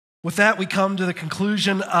With that, we come to the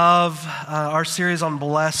conclusion of our series on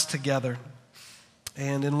Blessed Together.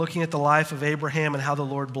 And in looking at the life of Abraham and how the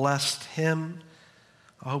Lord blessed him,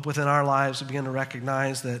 I hope within our lives we begin to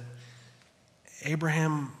recognize that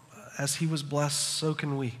Abraham, as he was blessed, so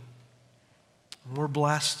can we. We're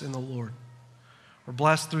blessed in the Lord. We're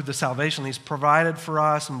blessed through the salvation He's provided for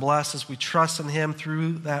us, and blessed as we trust in Him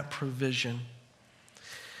through that provision.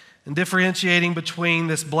 And differentiating between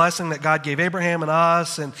this blessing that God gave Abraham and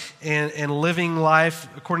us and living life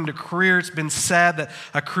according to career, it's been said that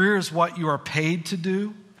a career is what you are paid to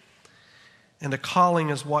do, and a calling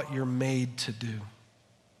is what you're made to do.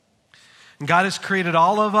 And God has created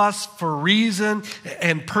all of us for reason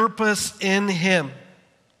and purpose in Him.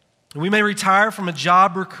 We may retire from a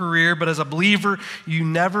job or career, but as a believer, you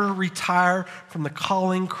never retire from the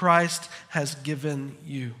calling Christ has given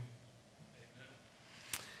you.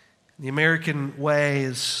 The American way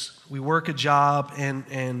is we work a job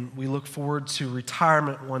and we look forward to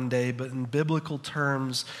retirement one day, but in biblical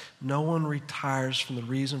terms, no one retires from the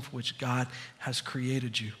reason for which God has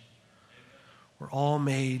created you. We're all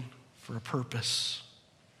made for a purpose.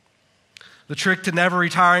 The trick to never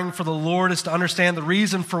retiring for the Lord is to understand the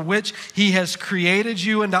reason for which He has created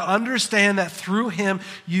you and to understand that through Him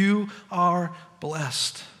you are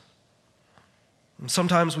blessed. And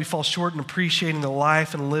sometimes we fall short in appreciating the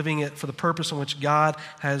life and living it for the purpose in which God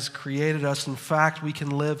has created us. In fact, we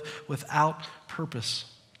can live without purpose.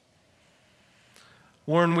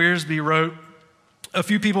 Warren Wiersbe wrote, "A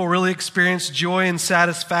few people really experience joy and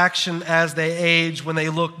satisfaction as they age. When they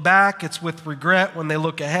look back, it's with regret. When they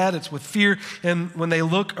look ahead, it's with fear. And when they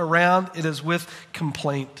look around, it is with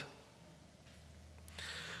complaint."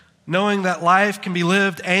 Knowing that life can be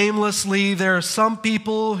lived aimlessly, there are some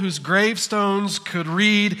people whose gravestones could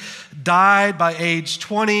read, "Died by age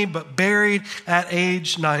 20, but buried at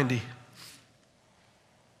age 90."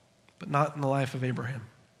 But not in the life of Abraham.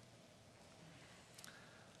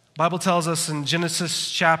 The Bible tells us in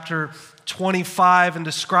Genesis chapter 25, in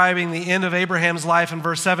describing the end of Abraham's life in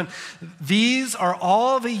verse 7, "These are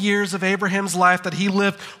all the years of Abraham's life that he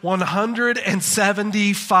lived,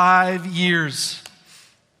 175 years.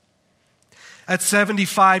 At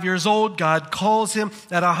 75 years old, God calls him.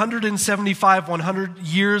 At 175, 100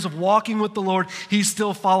 years of walking with the Lord, he's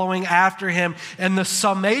still following after him. And the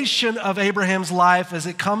summation of Abraham's life as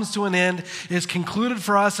it comes to an end is concluded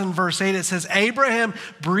for us in verse 8. It says, "Abraham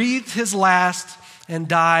breathed his last and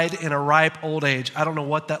died in a ripe old age." I don't know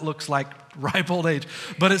what that looks like, ripe old age.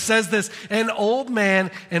 But it says this, "An old man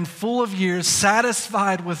and full of years,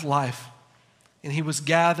 satisfied with life, and he was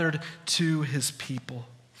gathered to his people."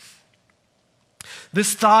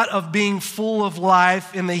 This thought of being full of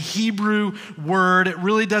life in the Hebrew word, it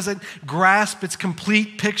really doesn't grasp its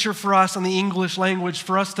complete picture for us in the English language.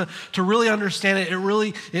 For us to really understand it,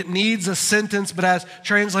 it needs a sentence, but as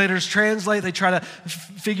translators translate, they try to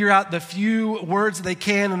figure out the few words that they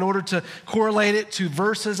can in order to correlate it to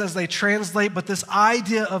verses as they translate. But this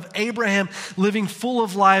idea of Abraham living full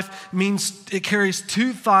of life means it carries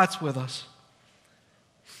two thoughts with us.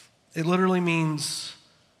 It literally means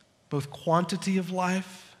both quantity of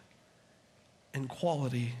life and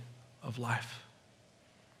quality of life.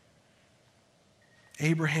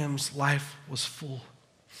 Abraham's life was full.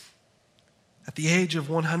 At the age of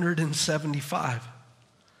 175,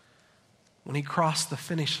 when he crossed the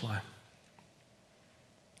finish line,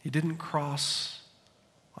 he didn't cross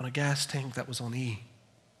on a gas tank that was on E.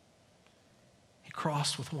 He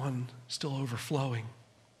crossed with one still overflowing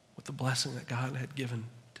with the blessing that God had given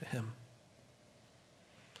to him.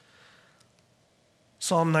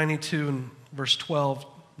 Psalm 92 and verse 12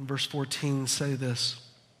 and verse 14 say this,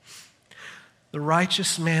 "The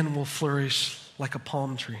righteous man will flourish like a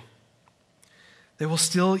palm tree. They will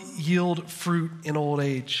still yield fruit in old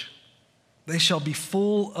age. They shall be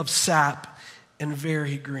full of sap and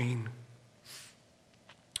very green."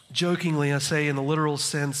 Jokingly, I say in the literal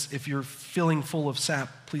sense, if you're feeling full of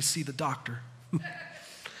sap, please see the doctor.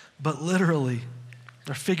 But literally,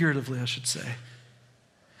 or figuratively, I should say,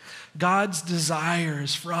 God's desire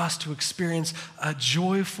is for us to experience a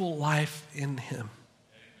joyful life in Him.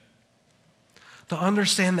 To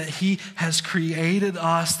understand that He has created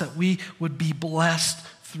us, that we would be blessed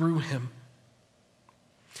through Him.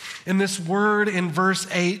 And this word in verse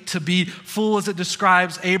 8, to be full as it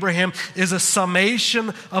describes Abraham, is a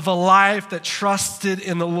summation of a life that trusted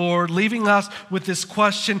in the Lord, leaving us with this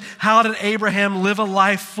question: how did Abraham live a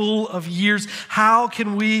life full of years? How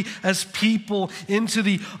can we as people into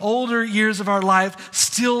the older years of our life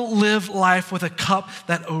still live life with a cup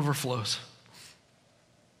that overflows?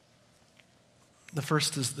 The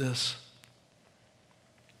first is this: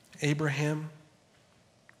 Abraham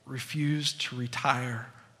refused to retire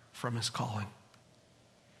from his calling.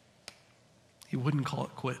 He wouldn't call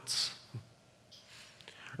it quits.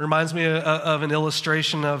 It reminds me of an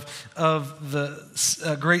illustration of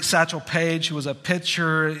the great Satchel Paige, who was a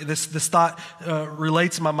pitcher. This thought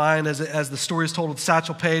relates in my mind as the story is told with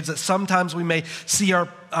Satchel Paige, that sometimes we may see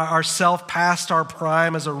ourself past our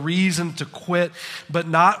prime as a reason to quit, but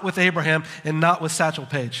not with Abraham and not with Satchel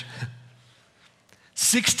Paige.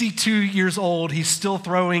 62 years old, he's still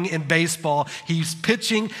throwing in baseball. He's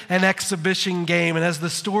pitching an exhibition game. And as the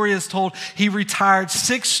story is told, he retired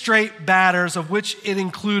 6 straight batters, of which it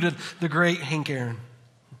included the great Hank Aaron.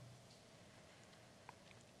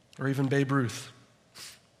 Or even Babe Ruth.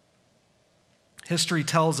 History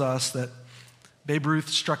tells us that Babe Ruth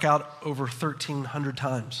struck out over 1,300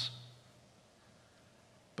 times.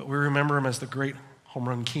 But we remember him as the great home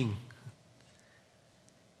run king,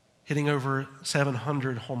 hitting over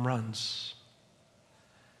 700 home runs,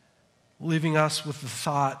 leaving us with the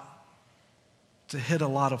thought, to hit a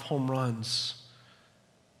lot of home runs,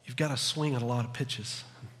 you've got to swing at a lot of pitches.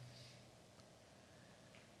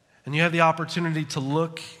 And you have the opportunity to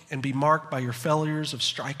look and be marked by your failures of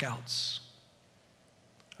strikeouts,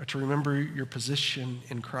 or to remember your position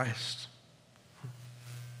in Christ,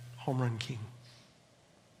 home run king.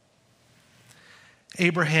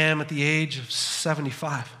 Abraham, at the age of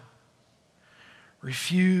 75,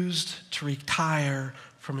 refused to retire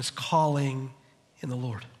from his calling in the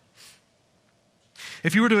Lord.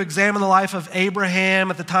 If you were to examine the life of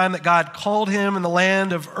Abraham at the time that God called him in the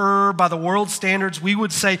land of Ur by the world's standards, we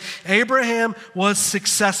would say Abraham was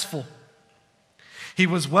successful. He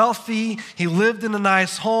was wealthy. He lived in a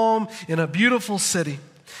nice home in a beautiful city,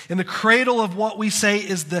 in the cradle of what we say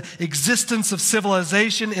is the existence of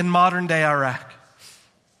civilization in modern-day Iraq.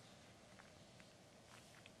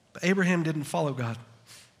 But Abraham didn't follow God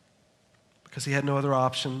because he had no other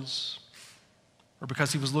options or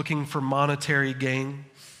because he was looking for monetary gain.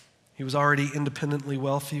 He was already independently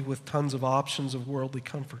wealthy with tons of options of worldly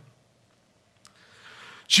comfort.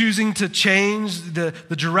 Choosing to change the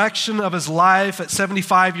direction of his life at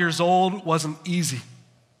 75 years old wasn't easy.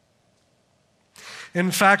 In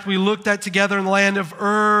fact, we looked at together in the land of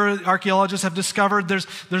Ur. Archaeologists have discovered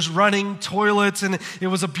there's running toilets, and it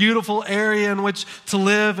was a beautiful area in which to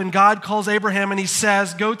live. And God calls Abraham and he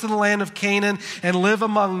says, go to the land of Canaan and live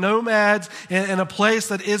among nomads in a place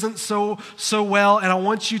that isn't so well, and I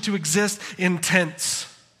want you to exist in tents.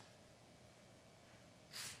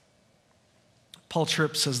 Paul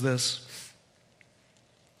Tripp says this: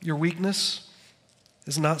 your weakness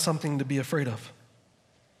is not something to be afraid of.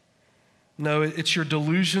 No, it's your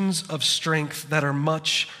delusions of strength that are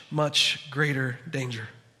much, much greater danger.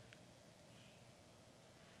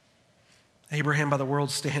 Abraham, by the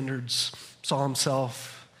world's standards, saw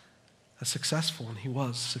himself as successful, and he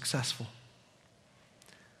was successful.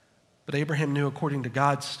 But Abraham knew, according to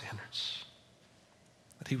God's standards,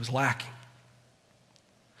 that he was lacking.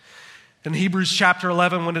 In Hebrews chapter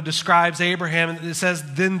 11, when it describes Abraham, it says,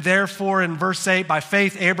 then therefore, in verse 8, by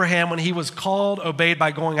faith Abraham, when he was called, obeyed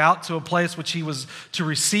by going out to a place which he was to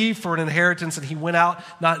receive for an inheritance, and he went out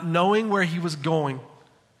not knowing where he was going,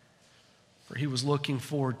 for he was looking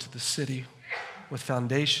forward to the city with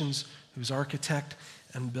foundations, whose architect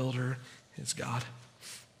and builder is God.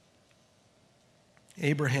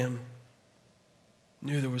 Abraham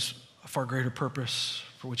knew there was a far greater purpose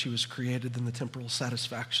for which he was created than the temporal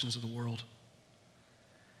satisfactions of the world.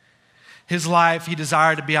 His life, he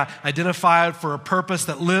desired to be identified for a purpose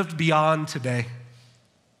that lived beyond today.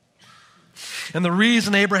 And the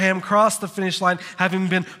reason Abraham crossed the finish line, having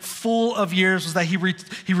been full of years, was that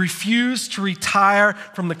he refused to retire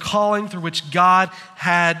from the calling through which God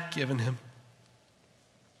had given him.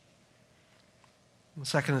 And the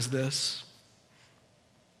second is this: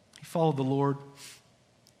 he followed the Lord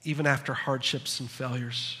even after hardships and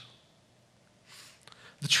failures.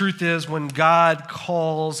 The truth is, when God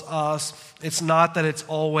calls us, it's not that it's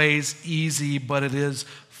always easy, but it is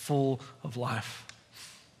full of life.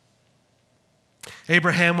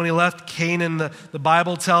 Abraham, when he left Canaan, the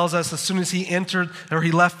Bible tells us as soon as he entered, or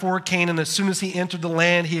he left for Canaan, as soon as he entered the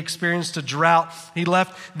land, he experienced a drought. He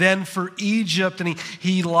left then for Egypt, and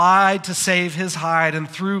he lied to save his hide, and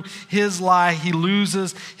through his lie, he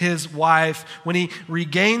loses his wife. When he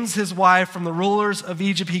regains his wife from the rulers of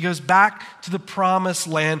Egypt, he goes back to the promised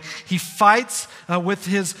land. He fights with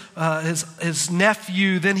his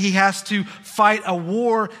nephew. Then he has to fight a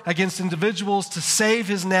war against individuals to save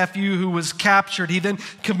his nephew who was captured. He then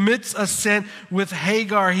commits a sin with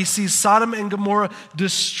Hagar. He sees Sodom and Gomorrah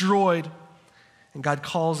destroyed. And God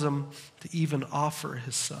calls him to even offer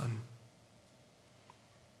his son.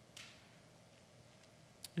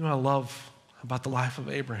 You know what I love about the life of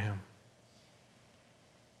Abraham?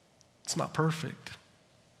 It's not perfect.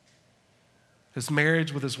 His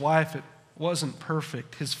marriage with his wife, it wasn't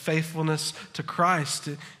perfect. His faithfulness to Christ,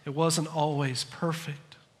 it wasn't always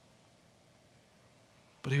perfect.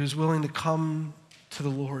 But he was willing to come to the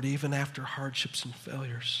Lord even after hardships and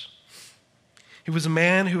failures. He was a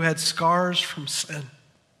man who had scars from sin.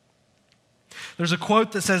 There's a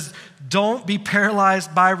quote that says, "Don't be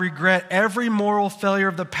paralyzed by regret. Every moral failure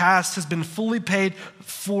of the past has been fully paid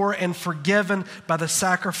for and forgiven by the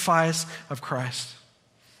sacrifice of Christ."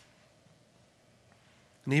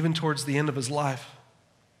 And even towards the end of his life,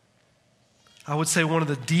 I would say one of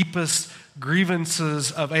the deepest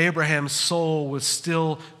grievances of Abraham's soul was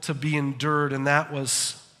still to be endured, and that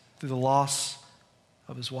was through the loss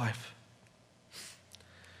of his wife.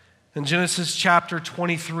 In Genesis chapter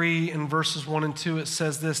 23, in verses 1 and 2, it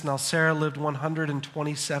says this, "Now Sarah lived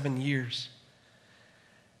 127 years.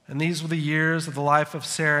 And these were the years of the life of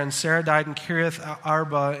Sarah. And Sarah died in Kiriath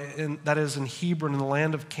Arba, that is in Hebron, in the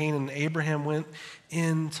land of Canaan. And Abraham went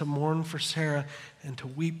in to mourn for Sarah and to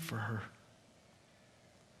weep for her."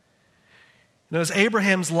 You know, as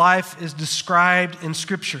Abraham's life is described in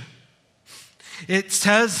Scripture, it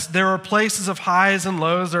says there are places of highs and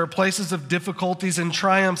lows, there are places of difficulties and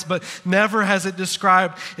triumphs, but never has it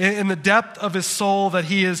described in the depth of his soul that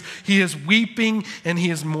he is weeping and he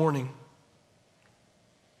is mourning.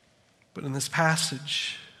 But in this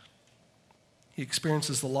passage, he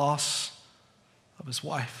experiences the loss of his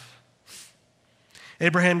wife.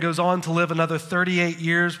 Abraham goes on to live another 38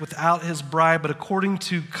 years without his bride, but according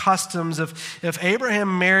to customs, if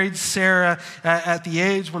Abraham married Sarah at the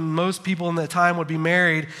age when most people in that time would be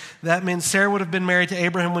married, that means Sarah would have been married to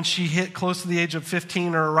Abraham when she hit close to the age of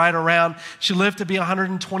 15 or right around. She lived to be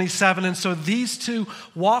 127, and so these two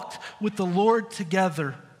walked with the Lord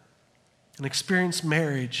together and experienced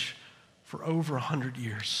marriage for over 100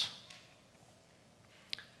 years.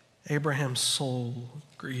 Abraham's soul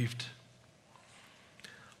grieved.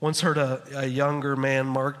 Once heard a younger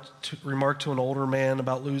man remark to an older man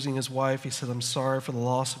about losing his wife. He said, "I'm sorry for the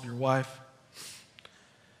loss of your wife."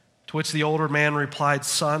 To which the older man replied,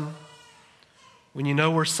 "Son, when you know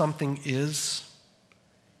where something is,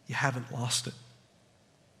 you haven't lost it."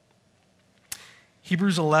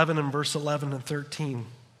 Hebrews 11 and verse 11 and 13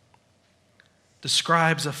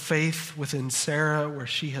 describes a faith within Sarah where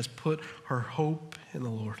she has put her hope in the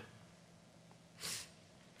Lord.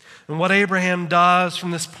 And what Abraham does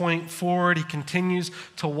from this point forward, he continues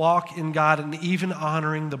to walk in God and even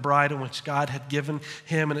honoring the bride in which God had given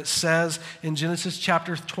him. And it says in Genesis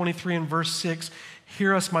chapter 23 and verse 6,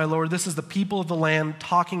 "Hear us, my Lord." This is the people of the land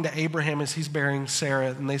talking to Abraham as he's burying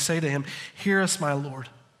Sarah. And they say to him, "Hear us, my Lord.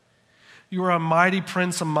 You are a mighty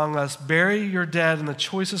prince among us. Bury your dead in the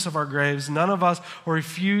choicest of our graves. None of us will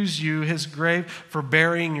refuse you his grave for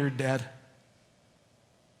burying your dead."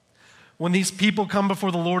 When these people come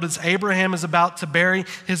before the Lord as Abraham is about to bury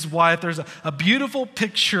his wife, there's a beautiful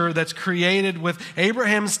picture that's created with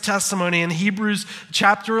Abraham's testimony. In Hebrews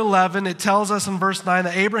chapter 11, it tells us in verse 9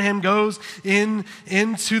 that Abraham goes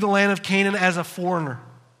into the land of Canaan as a foreigner.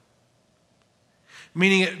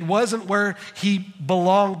 Meaning it wasn't where he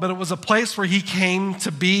belonged, but it was a place where he came to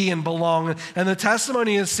be and belong. And the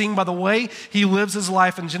testimony is seen by the way he lives his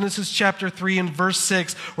life in Genesis chapter 3 and verse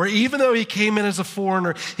 6, where even though he came in as a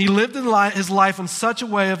foreigner, he lived his life in such a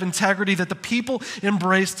way of integrity that the people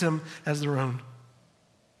embraced him as their own.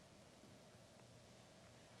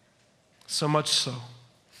 So much so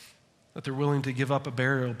that they're willing to give up a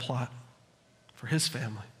burial plot for his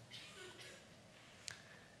family.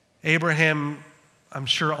 Abraham, I'm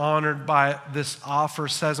sure honored by this offer,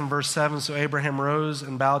 says in verse 7, "So Abraham rose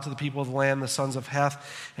and bowed to the people of the land, the sons of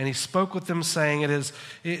Heth, and he spoke with them, saying,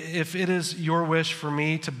 if it is your wish for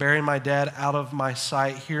me to bury my dead out of my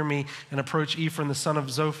sight, hear me and approach Ephron, the son of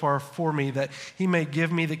Zophar, for me, that he may give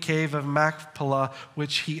me the cave of Machpelah,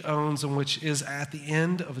 which he owns and which is at the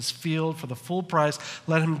end of his field for the full price.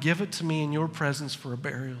 Let him give it to me in your presence for a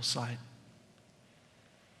burial site."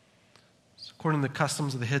 So according to the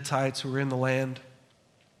customs of the Hittites who were in the land,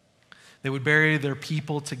 they would bury their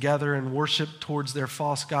people together and worship towards their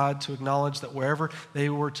false god to acknowledge that wherever they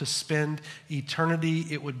were to spend eternity,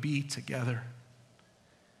 it would be together.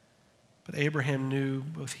 But Abraham knew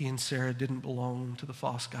both he and Sarah didn't belong to the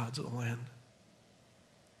false gods of the land.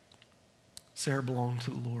 Sarah belonged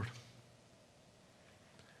to the Lord.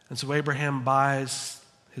 And so Abraham buys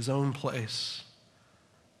his own place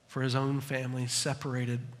for his own family,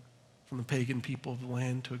 separated from the pagan people of the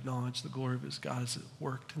land, to acknowledge the glory of his God as it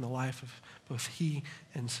worked in the life of both he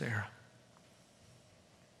and Sarah.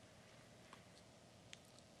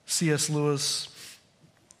 C.S. Lewis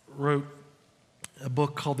wrote a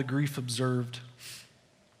book called The Grief Observed.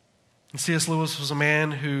 And C.S. Lewis was a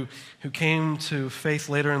man who came to faith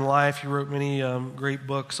later in life. He wrote many great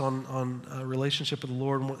books on relationship with the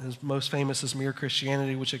Lord. His most famous is Mere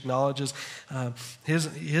Christianity, which acknowledges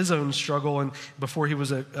his own struggle and before he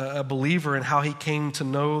was a believer, and how he came to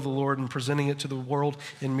know the Lord and presenting it to the world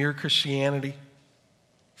in Mere Christianity.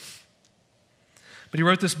 But he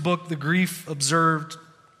wrote this book, The Grief Observed,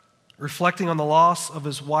 reflecting on the loss of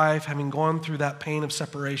his wife, having gone through that pain of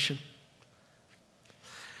separation.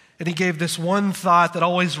 And he gave this one thought that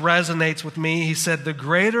always resonates with me. He said, the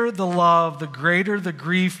greater the love, the greater the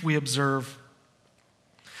grief we observe.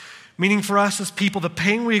 Meaning for us as people, the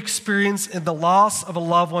pain we experience in the loss of a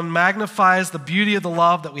loved one magnifies the beauty of the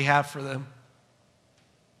love that we have for them.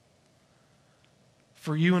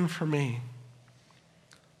 For you and for me,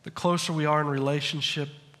 the closer we are in relationship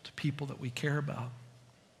to people that we care about,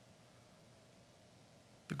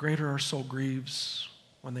 the greater our soul grieves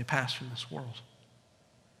when they pass from this world.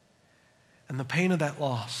 And the pain of that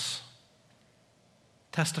loss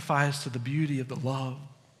testifies to the beauty of the love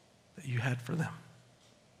that you had for them.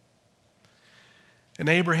 And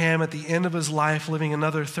Abraham, at the end of his life, living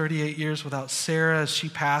another 38 years without Sarah, as she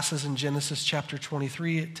passes in Genesis chapter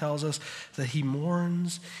 23, it tells us that he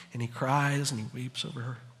mourns and he cries and he weeps over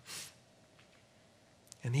her.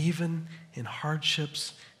 And even in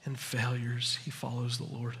hardships and failures, he follows the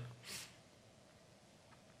Lord.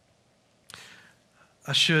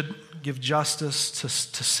 I should give justice to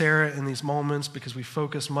Sarah in these moments because we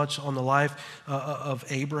focus much on the life of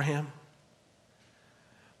Abraham.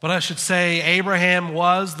 But I should say Abraham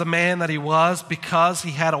was the man that he was because he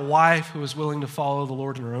had a wife who was willing to follow the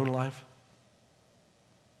Lord in her own life.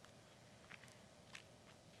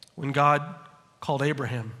 When God called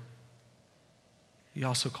Abraham, he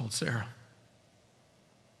also called Sarah.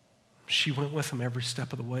 She went with him every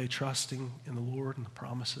step of the way, trusting in the Lord and the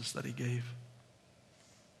promises that he gave.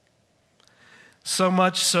 So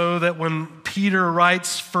much so that when Peter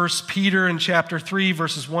writes 1 Peter in chapter 3,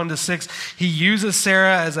 verses 1 to 6, he uses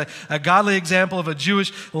Sarah as a godly example of a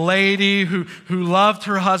Jewish lady who loved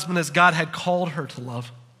her husband as God had called her to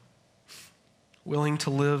love, willing to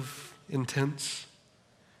live in tents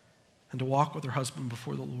and to walk with her husband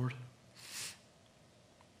before the Lord.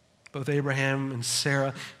 Both Abraham and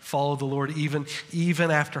Sarah followed the Lord even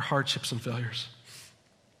after hardships and failures.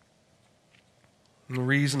 And the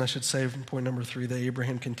reason, I should say, from point number 3, that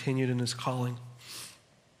Abraham continued in his calling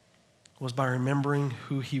was by remembering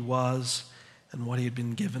who he was and what he had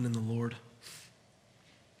been given in the Lord.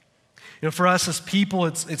 You know, for us as people,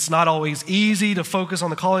 it's not always easy to focus on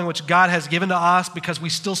the calling which God has given to us because we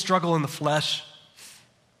still struggle in the flesh.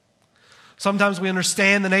 Sometimes we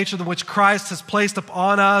understand the nature of which Christ has placed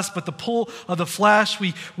upon us, but the pull of the flesh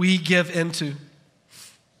we give into.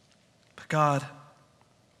 But God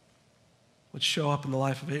would show up in the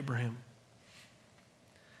life of Abraham.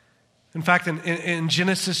 In fact, in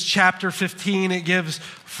Genesis chapter 15, it gives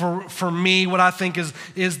for me what I think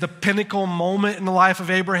is the pinnacle moment in the life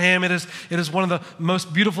of Abraham. It is one of the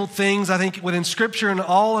most beautiful things, I think, within Scripture and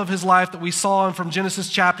all of his life that we saw from Genesis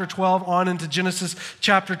chapter 12 on into Genesis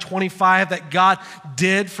chapter 25 that God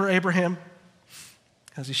did for Abraham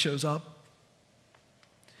as he shows up.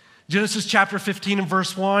 Genesis chapter 15 and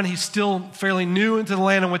verse 1, he's still fairly new into the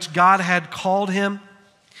land in which God had called him.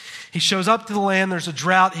 He shows up to the land, there's a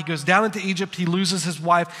drought. He goes down into Egypt, he loses his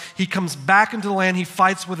wife. He comes back into the land, he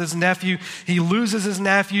fights with his nephew. He loses his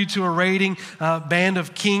nephew to a raiding band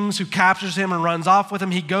of kings who captures him and runs off with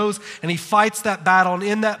him. He goes and he fights that battle, and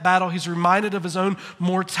in that battle, he's reminded of his own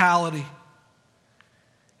mortality. And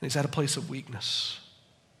he's at a place of weakness.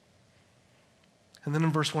 And then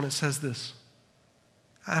in verse 1, it says this: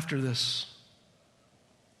 after this,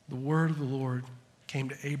 the word of the Lord came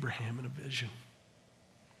to Abraham in a vision.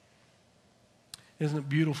 Isn't it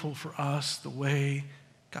beautiful for us the way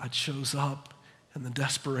God shows up in the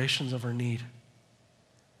desperations of our need?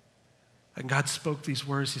 And God spoke these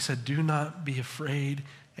words. He said, "Do not be afraid,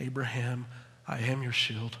 Abraham. I am your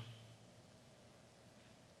shield."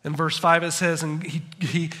 In verse 5 it says, and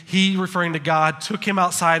he referring to God, took him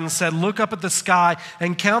outside and said, "Look up at the sky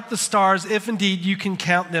and count the stars, if indeed you can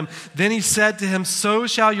count them." Then he said to him, "So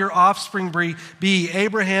shall your offspring be."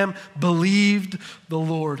 Abraham believed the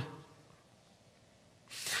Lord.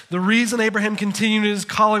 The reason Abraham continued his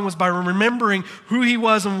calling was by remembering who he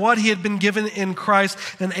was and what he had been given in Christ.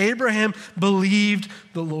 And Abraham believed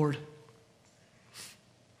the Lord.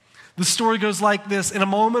 The story goes like this. In a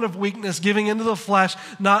moment of weakness, giving into the flesh,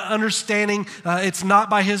 not understanding it's not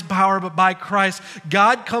by his power but by Christ,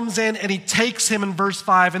 God comes in and he takes him in verse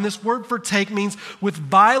 5. And this word for take means with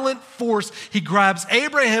violent force, he grabs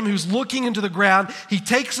Abraham who's looking into the ground. He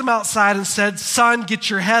takes him outside and said, "Son, get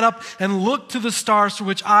your head up and look to the stars for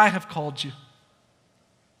which I have called you."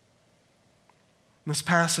 This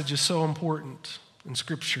passage is so important in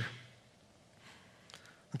Scripture.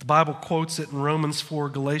 The Bible quotes it in Romans 4,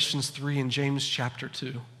 Galatians 3, and James chapter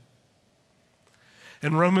 2.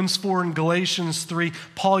 In Romans 4 and Galatians 3,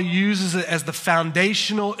 Paul uses it as the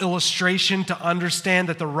foundational illustration to understand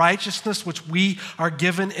that the righteousness which we are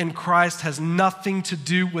given in Christ has nothing to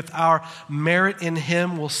do with our merit in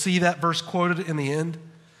him. We'll see that verse quoted in the end.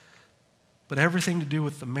 But everything to do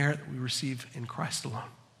with the merit that we receive in Christ alone.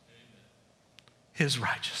 His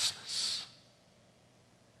righteousness.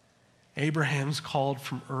 Abraham's called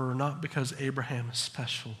from Ur not because Abraham is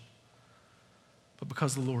special, but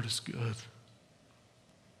because the Lord is good.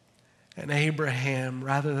 And Abraham,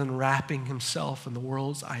 rather than wrapping himself in the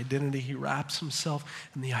world's identity, he wraps himself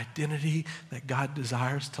in the identity that God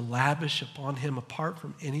desires to lavish upon him apart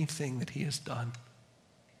from anything that he has done.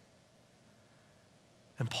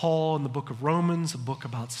 And Paul, in the book of Romans, a book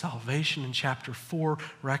about salvation in chapter 4,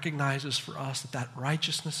 recognizes for us that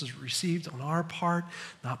righteousness is received on our part,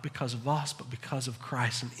 not because of us, but because of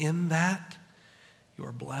Christ. And in that, you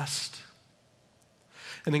are blessed.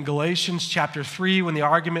 And in Galatians chapter 3, when the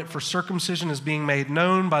argument for circumcision is being made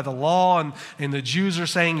known by the law, and the Jews are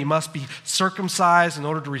saying you must be circumcised in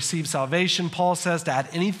order to receive salvation, Paul says to add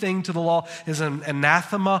anything to the law is an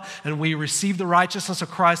anathema, and we receive the righteousness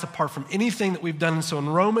of Christ apart from anything that we've done. And so in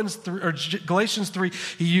Galatians 3,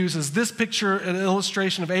 he uses this picture, an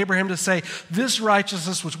illustration of Abraham, to say this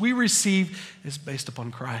righteousness which we receive is based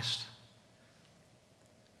upon Christ.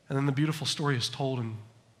 And then the beautiful story is told in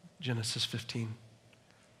Genesis 15.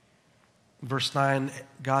 Verse 9,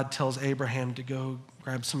 God tells Abraham to go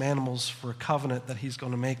grab some animals for a covenant that he's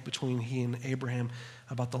going to make between he and Abraham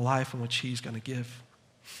about the life in which he's going to give.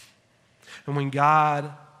 And when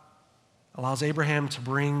God allows Abraham to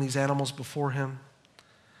bring these animals before him,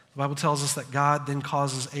 the Bible tells us that God then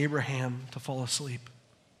causes Abraham to fall asleep.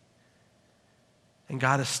 And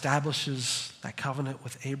God establishes that covenant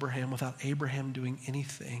with Abraham without Abraham doing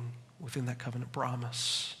anything within that covenant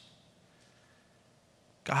promise.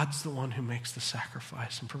 God's the one who makes the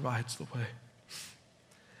sacrifice and provides the way.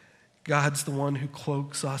 God's the one who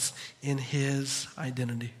cloaks us in his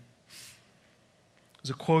identity.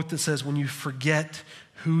 There's a quote that says, when you forget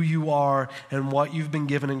who you are and what you've been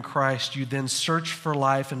given in Christ, you then search for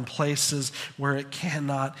life in places where it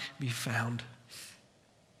cannot be found.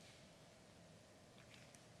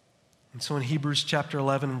 And so in Hebrews chapter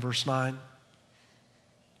 11 and verse 9,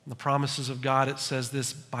 the promises of God, it says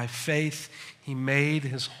this: by faith, he made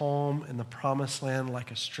his home in the promised land like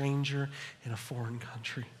a stranger in a foreign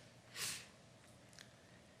country.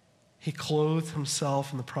 He clothed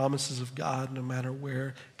himself in the promises of God no matter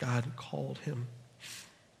where God called him.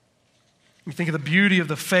 You think of the beauty of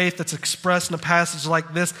the faith that's expressed in a passage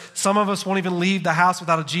like this. Some of us won't even leave the house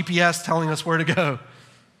without a GPS telling us where to go.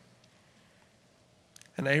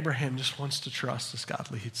 And Abraham just wants to trust as God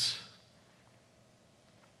leads.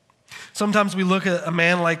 Sometimes we look at a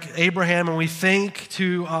man like Abraham and we think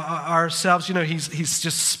to ourselves, he's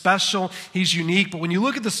just special, he's unique. But when you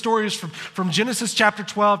look at the stories from Genesis chapter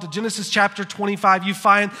 12 to Genesis chapter 25, you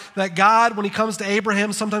find that God, when he comes to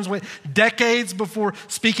Abraham, sometimes went decades before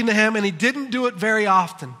speaking to him, and he didn't do it very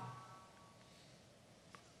often.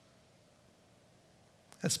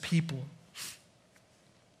 As people,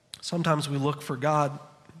 sometimes we look for God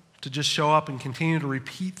to just show up and continue to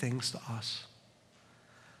repeat things to us.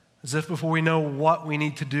 As if before we know what we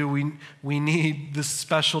need to do, we need this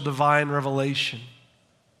special divine revelation.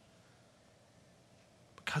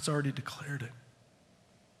 But God's already declared it.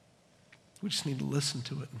 We just need to listen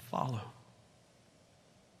to it and follow.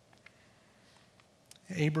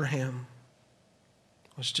 Abraham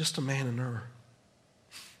was just a man in Ur,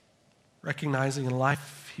 recognizing in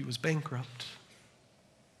life he was bankrupt,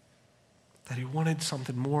 that he wanted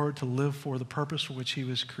something more to live for, the purpose for which he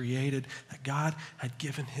was created, that God had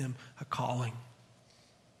given him a calling.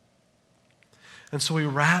 And so he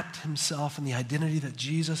wrapped himself in the identity that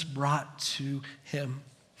Jesus brought to him.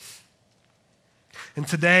 And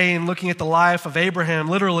today, in looking at the life of Abraham,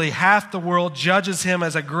 literally half the world judges him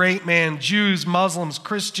as a great man. Jews, Muslims,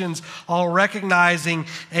 Christians, all recognizing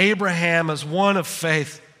Abraham as one of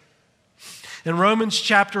faith. In Romans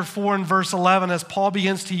chapter 4 and verse 11, as Paul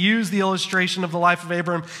begins to use the illustration of the life of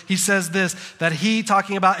Abraham, he says this, that he,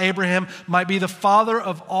 talking about Abraham, might be the father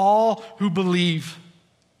of all who believe.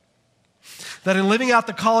 That in living out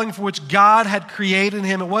the calling for which God had created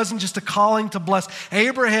him, it wasn't just a calling to bless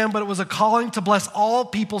Abraham, but it was a calling to bless all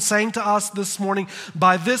people, saying to us this morning,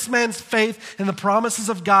 by this man's faith in the promises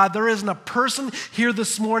of God, there isn't a person here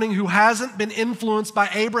this morning who hasn't been influenced by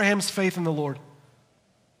Abraham's faith in the Lord.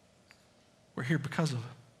 We're here because of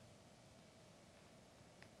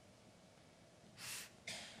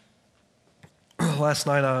it. Last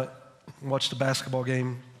night I watched a basketball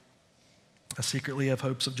game. I secretly have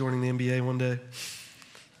hopes of joining the NBA one day.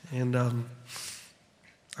 And I'm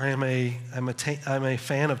a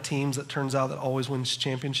fan of teams that turns out that always wins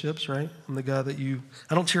championships, right? I'm the guy that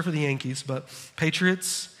I don't cheer for the Yankees, but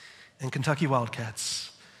Patriots and Kentucky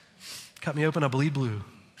Wildcats. Cut me open, I bleed blue.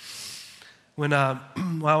 When I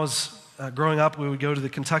was growing up, we would go to the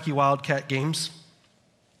Kentucky Wildcat games.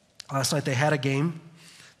 Last night they had a game.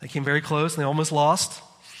 They came very close and they almost lost.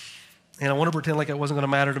 And I want to pretend like it wasn't going to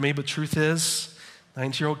matter to me, but truth is,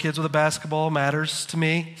 19-year-old kids with a basketball matters to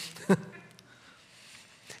me.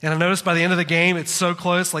 And I noticed by the end of the game, it's so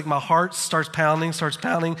close, like my heart starts pounding. By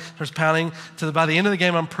the end of the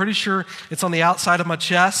game, I'm pretty sure it's on the outside of my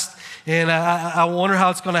chest. And I wonder how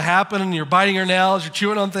it's going to happen. And you're biting your nails, you're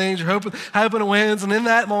chewing on things, you're hoping it wins. And in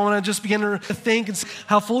that moment, I just begin to think and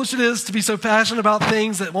how foolish it is to be so passionate about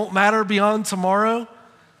things that won't matter beyond tomorrow.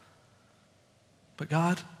 But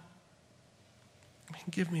God,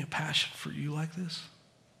 give me a passion for you like this.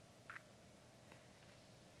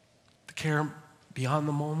 To care beyond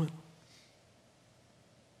the moment.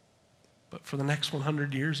 But for the next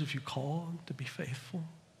 100 years, if you call, to be faithful.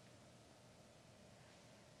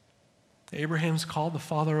 Abraham's called the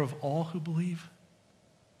father of all who believe.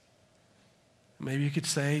 Maybe you could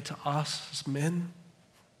say to us as men,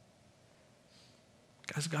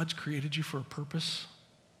 guys, God's created you for a purpose.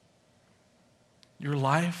 Your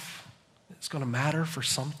life, it's going to matter for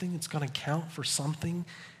something. It's going to count for something.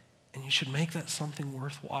 And you should make that something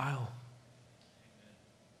worthwhile.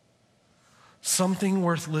 Something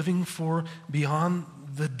worth living for beyond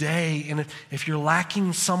the day. And if you're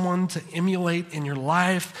lacking someone to emulate in your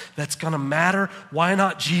life that's going to matter, why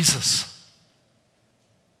not Jesus?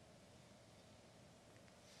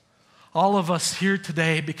 All of us here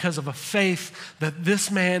today because of a faith that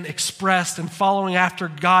this man expressed in following after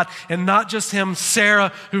God, and not just him,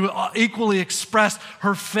 Sarah, who equally expressed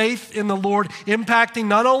her faith in the Lord, impacting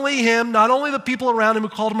not only him, not only the people around him who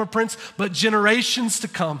called him a prince, but generations to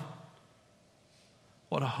come.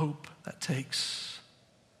 What a hope that takes.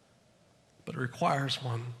 But it requires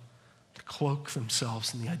one to cloak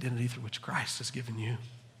themselves in the identity through which Christ has given you.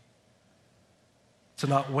 To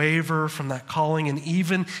not waver from that calling, and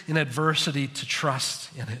even in adversity to trust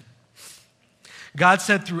in it. God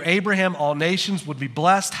said through Abraham, all nations would be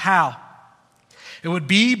blessed. How? It would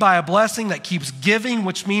be by a blessing that keeps giving,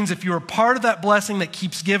 which means if you are part of that blessing that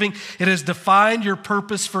keeps giving, it has defined your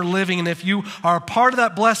purpose for living. And if you are a part of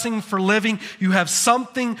that blessing for living, you have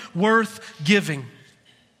something worth giving.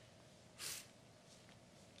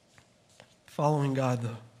 Following God,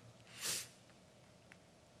 though,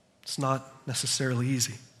 it's not necessarily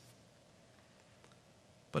easy.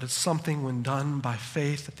 But it's something when done by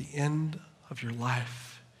faith at the end of your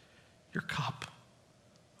life, your cup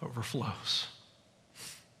overflows.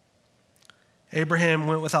 Abraham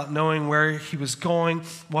went without knowing where he was going,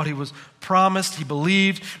 what he was promised. He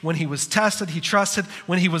believed. When he was tested, he trusted.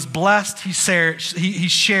 When he was blessed, he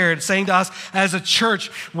shared, saying to us as a church,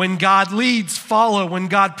 when God leads, follow. When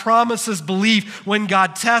God promises, believe. When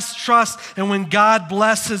God tests, trust. And when God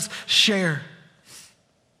blesses, share.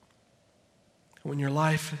 When your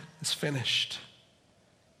life is finished,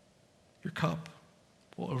 your cup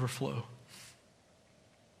will overflow.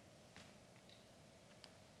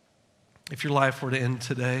 If your life were to end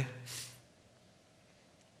today,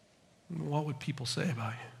 what would people say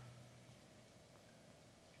about you?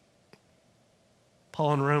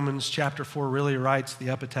 Paul in Romans chapter 4 really writes the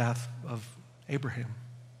epitaph of Abraham.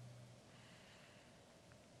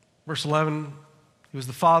 Verse 11, he was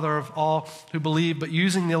the father of all who believe, but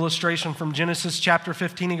using the illustration from Genesis chapter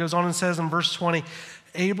 15, he goes on and says in verse 20,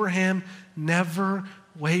 Abraham never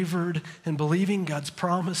wavered in believing God's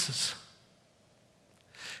promises.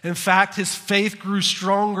 In fact, his faith grew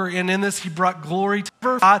stronger, and in this he brought glory to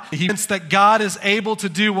God. He sensed that God is able to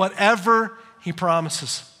do whatever he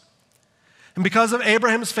promises. And because of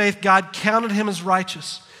Abraham's faith, God counted him as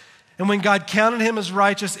righteous. And when God counted him as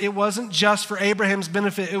righteous, it wasn't just for Abraham's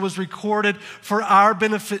benefit, it was recorded for our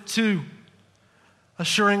benefit too,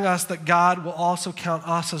 assuring us that God will also count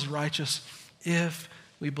us as righteous if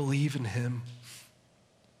we believe in him,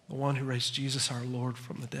 the one who raised Jesus our Lord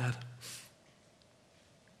from the dead.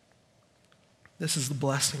 This is the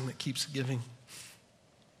blessing that keeps giving.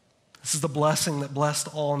 This is the blessing that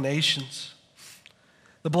blessed all nations.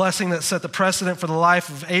 The blessing that set the precedent for the life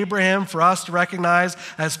of Abraham for us to recognize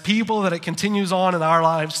as people, that it continues on in our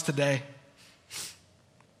lives today.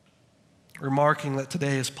 Remarking that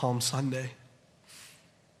today is Palm Sunday,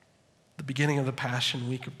 the beginning of the Passion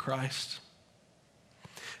Week of Christ,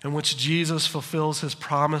 in which Jesus fulfills his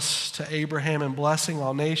promise to Abraham and blessing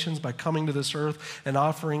all nations by coming to this earth and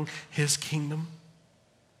offering his kingdom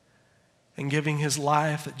and giving his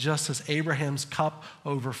life, that just as Abraham's cup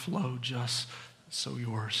overflowed, just so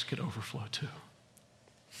yours could overflow too.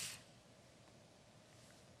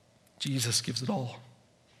 Jesus gives it all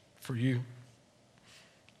for you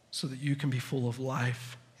so that you can be full of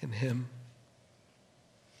life in him.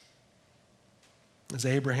 As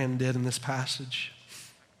Abraham did in this passage,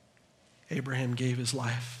 Abraham gave his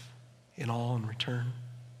life in all in return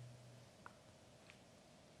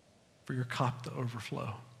for your cup to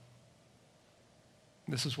overflow.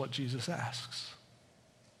 This is what Jesus asks.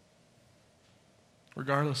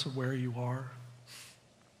 Regardless of where you are,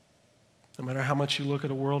 no matter how much you look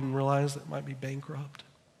at a world and realize that it might be bankrupt,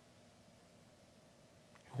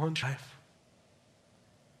 one life.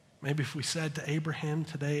 Maybe if we said to Abraham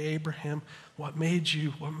today, Abraham, what made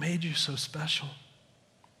you so special?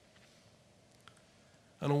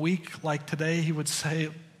 On a week like today, he would say,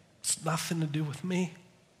 it's nothing to do with me.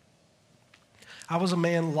 I was a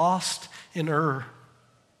man lost in Ur.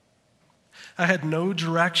 I had no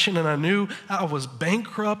direction, and I knew I was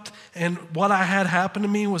bankrupt, and what I had happen to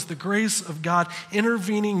me was the grace of God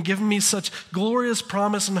intervening, giving me such glorious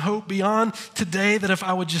promise and hope beyond today, that if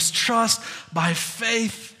I would just trust by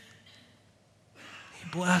faith, he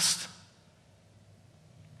blessed.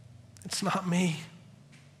 It's not me.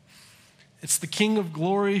 It's the King of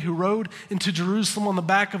glory who rode into Jerusalem on the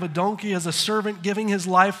back of a donkey as a servant, giving his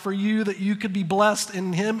life for you that you could be blessed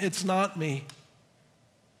in him. It's not me.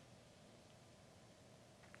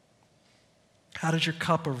 How does your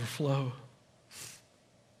cup overflow?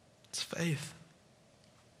 It's faith.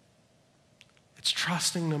 It's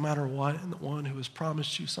trusting no matter what in the one who has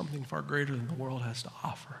promised you something far greater than the world has to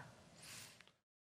offer.